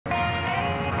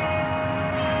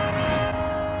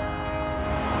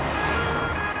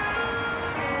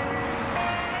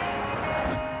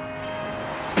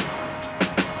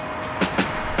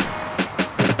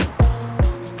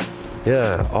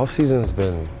Yeah, off season's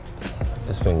been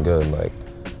good. Like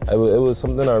it was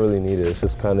something I really needed. It's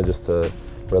just kind of just to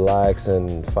relax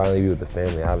and finally be with the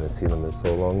family. I haven't seen them in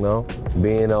so long now.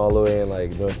 Being all the way in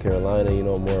like North Carolina, you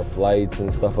know, more flights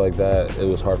and stuff like that, it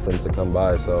was hard for them to come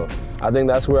by. So I think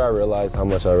that's where I realized how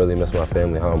much I really miss my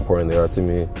family, how important they are to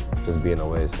me, just being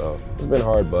away. So it's been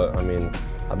hard, but I mean,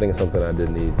 I think it's something I did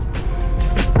need.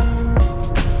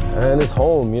 And it's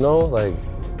home, you know, like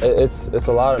it's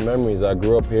a lot of memories. I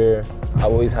grew up here. I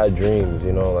always had dreams,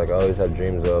 you know, like I always had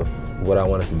dreams of what I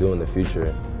wanted to do in the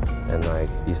future. And like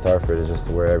East Hartford is just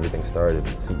where everything started.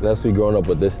 So especially growing up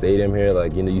with this stadium here,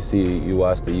 like, you know, you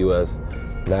watch the U.S.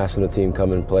 national team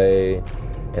come and play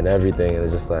and everything, and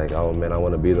it's just like, oh man, I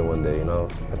want to be there one day, you know?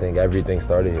 I think everything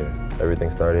started here. Everything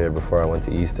started here before I went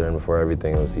to Eastern, before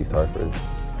everything was East Hartford.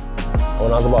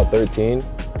 When I was about 13,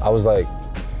 I was like,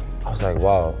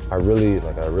 wow, I really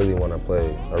want to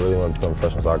play. I really want to become a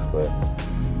professional soccer player.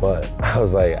 But I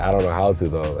was like, I don't know how to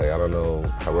though. Like, I don't know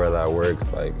where that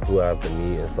works, like who I have to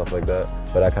meet and stuff like that.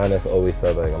 But I kind of always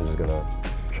said, like, I'm just gonna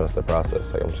trust the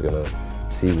process. Like, I'm just gonna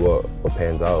see what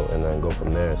pans out and then go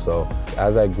from there. So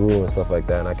as I grew and stuff like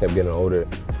that, and I kept getting older,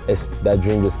 that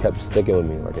dream just kept sticking with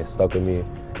me. Like, it stuck with me.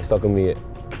 It stuck with me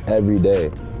every day.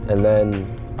 And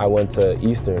then I went to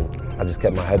Eastern. I just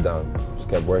kept my head down, just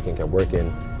kept working.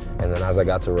 And then as I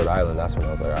got to Rhode Island, that's when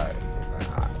I was like, all right,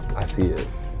 I see it.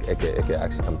 It could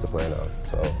actually come to play now.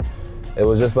 So it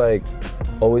was just like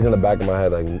always in the back of my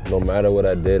head, like no matter what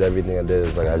I did, everything I did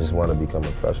is like, I just want to become a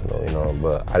professional, you know,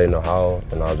 but I didn't know how,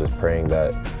 and I was just praying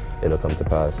that it'll come to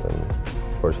pass, and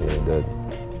fortunately it did.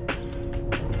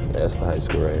 Yeah, it's the high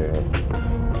school right here.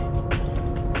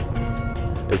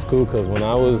 It's cool because when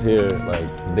I was here,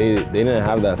 like they didn't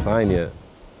have that sign yet.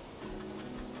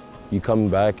 You come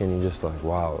back and you're just like,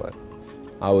 wow, like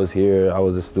I was here, I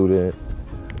was a student,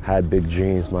 had big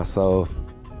dreams myself.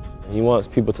 He wants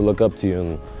people to look up to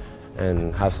you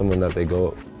and have someone that they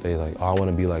like, oh, I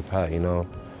want to be like Pat, you know?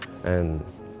 And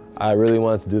I really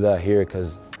wanted to do that here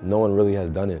because no one really has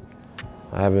done it.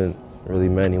 I haven't really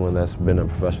met anyone that's been a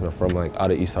professional from like out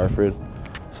of East Hartford.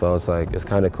 So it's like, it's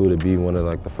kind of cool to be one of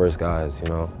like the first guys, you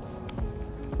know?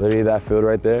 Literally that field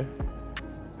right there,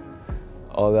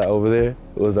 all that over there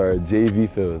was our JV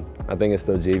field. I think it's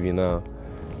still JV now.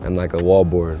 And like a wall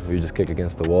board, you just kick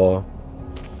against the wall.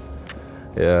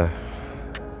 Yeah,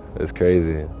 it's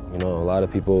crazy. You know, a lot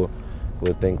of people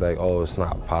would think like, oh, it's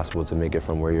not possible to make it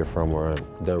from where you're from, or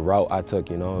the route I took,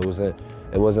 you know,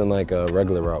 it wasn't like a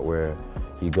regular route where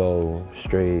you go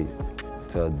straight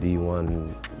to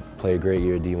D1, play a great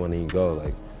year D1 and you go.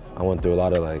 Like, I went through a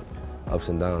lot of like ups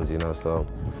and downs, you know, so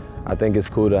I think it's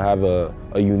cool to have a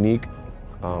unique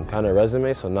kind of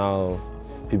resume, so now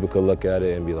people could look at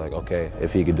it and be like, okay,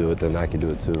 if he could do it, then I could do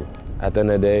it too. At the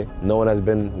end of the day, no one has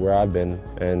been where I've been,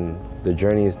 and the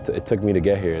journey it took me to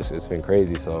get here. It's been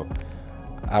crazy, so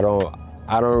I don't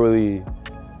really,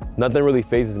 nothing really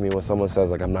phases me when someone says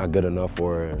like I'm not good enough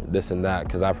or this and that,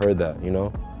 because I've heard that, you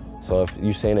know? So if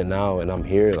you're saying it now and I'm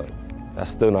here, like,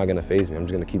 that's still not gonna faze me. I'm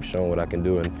just gonna keep showing what I can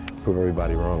do and prove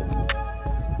everybody wrong.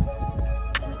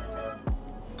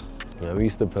 Yeah, we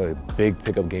used to play big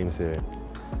pickup games here.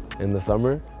 In the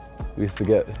summer, we used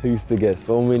to get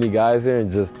so many guys here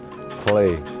and just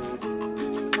play.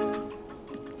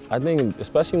 I think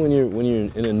especially when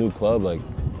you're in a new club, like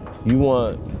you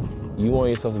want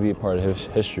yourself to be a part of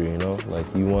history, you know? Like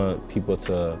you want people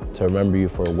to remember you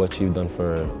for what you've done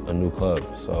for a new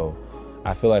club. So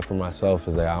I feel like for myself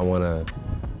is like I wanna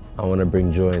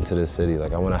bring joy into this city.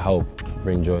 Like I wanna help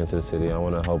bring joy into the city. I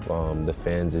wanna help the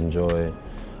fans enjoy.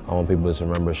 I want people to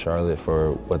remember Charlotte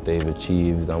for what they've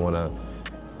achieved. I want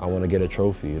to get a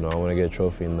trophy, you know. I want to get a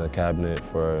trophy in the cabinet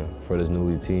for this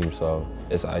new team. So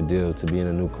it's ideal to be in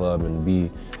a new club and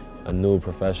be a new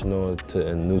professional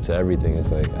and new to everything.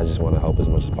 It's like I just want to help as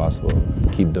much as possible.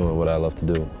 Keep doing what I love to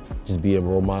do. Just be a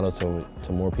role model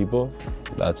to more people.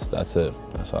 That's it.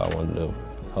 That's all I want to do.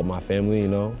 Help my family, you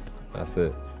know. That's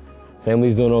it.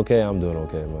 Family's doing okay. I'm doing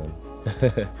okay, man.